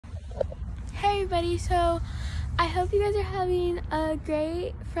Hey everybody, so I hope you guys are having a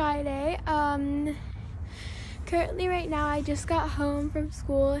great Friday. Currently right now I just got home from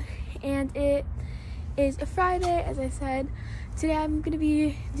school and it is a Friday, as I said. Today I'm going to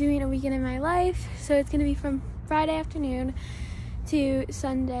be doing a weekend in my life, so it's going to be from Friday afternoon to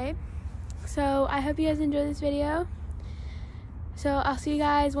Sunday. So I hope you guys enjoy this video. So I'll see you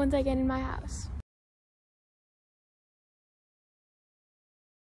guys once I get in my house.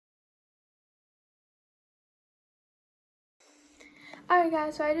 Alright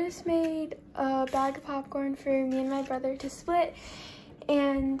guys, so I just made a bag of popcorn for me and my brother to split,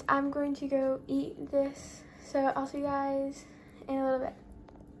 and I'm going to go eat this. So I'll see you guys in a little bit.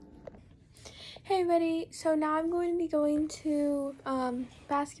 Hey everybody, so now I'm going to be going to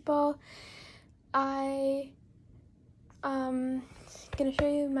basketball. I gonna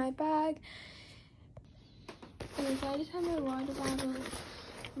show you my bag. Okay, so I just have my water bottle,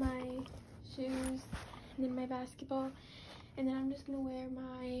 my shoes, and then my basketball. And then I'm just gonna wear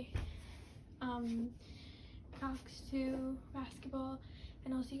my Crocs to basketball,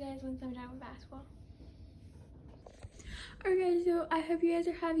 and I'll see you guys once I'm done with basketball. Alright guys, so I hope you guys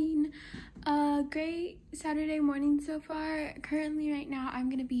are having a great Saturday morning so far. Currently right now I'm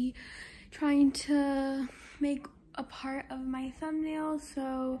gonna be trying to make a part of my thumbnail,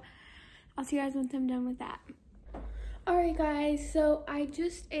 so I'll see you guys once I'm done with that. Alright guys, so I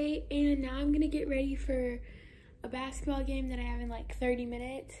just ate and now I'm gonna get ready for a basketball game that I have in like 30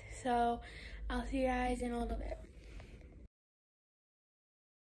 minutes. So I'll see you guys in a little bit.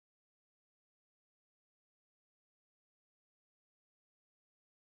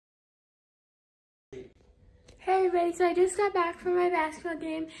 Hey everybody, so I just got back from my basketball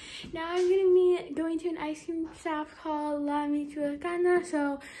game. Now I'm gonna be going to an ice cream shop called La Michoacana,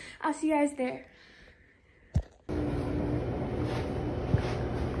 so I'll see you guys there.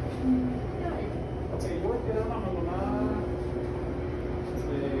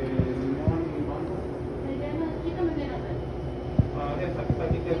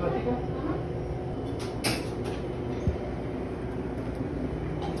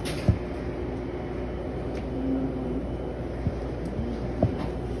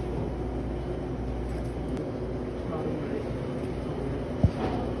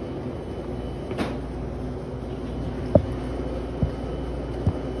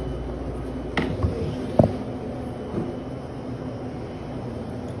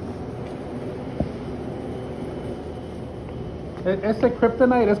 Ese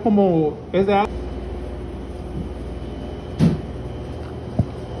Kryptonite es como, es de algo.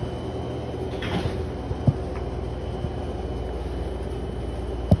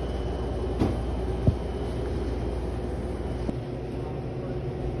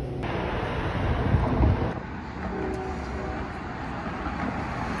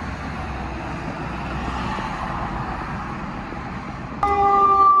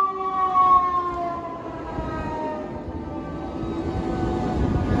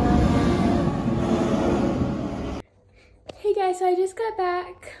 Hey guys, so I just got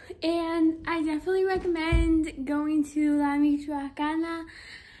back and I definitely recommend going to La Michoacana.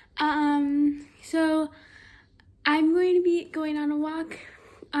 So I'm going to be going on a walk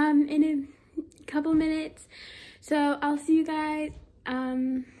in a couple minutes. So I'll see you guys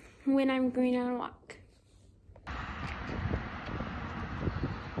when I'm going on a walk.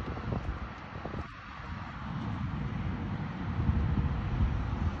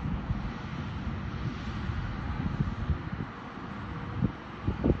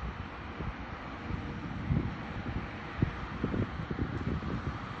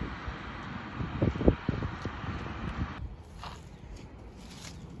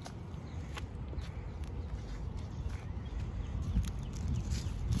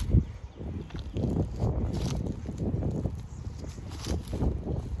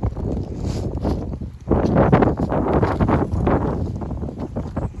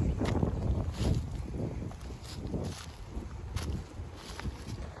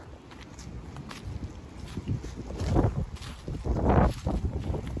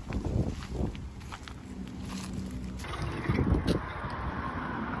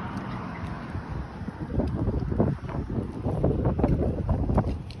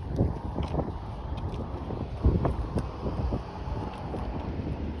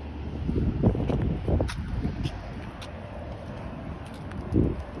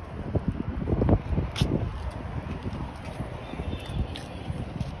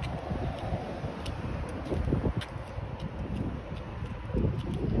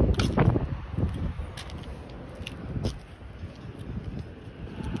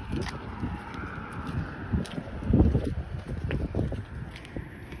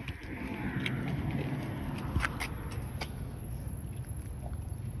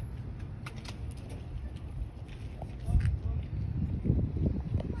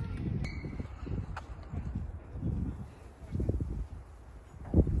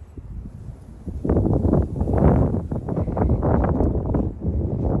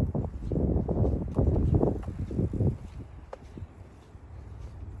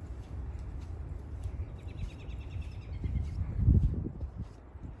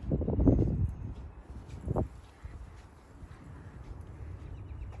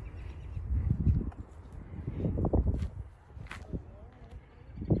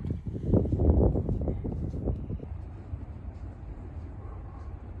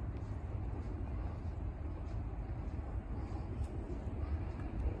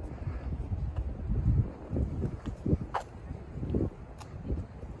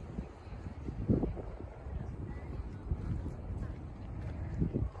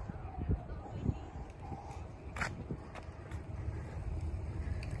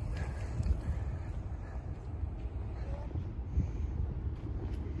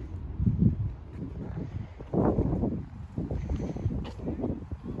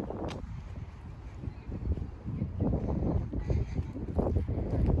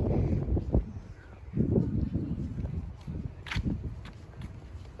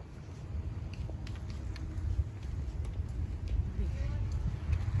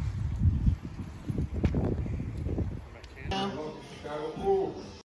 Gotta go.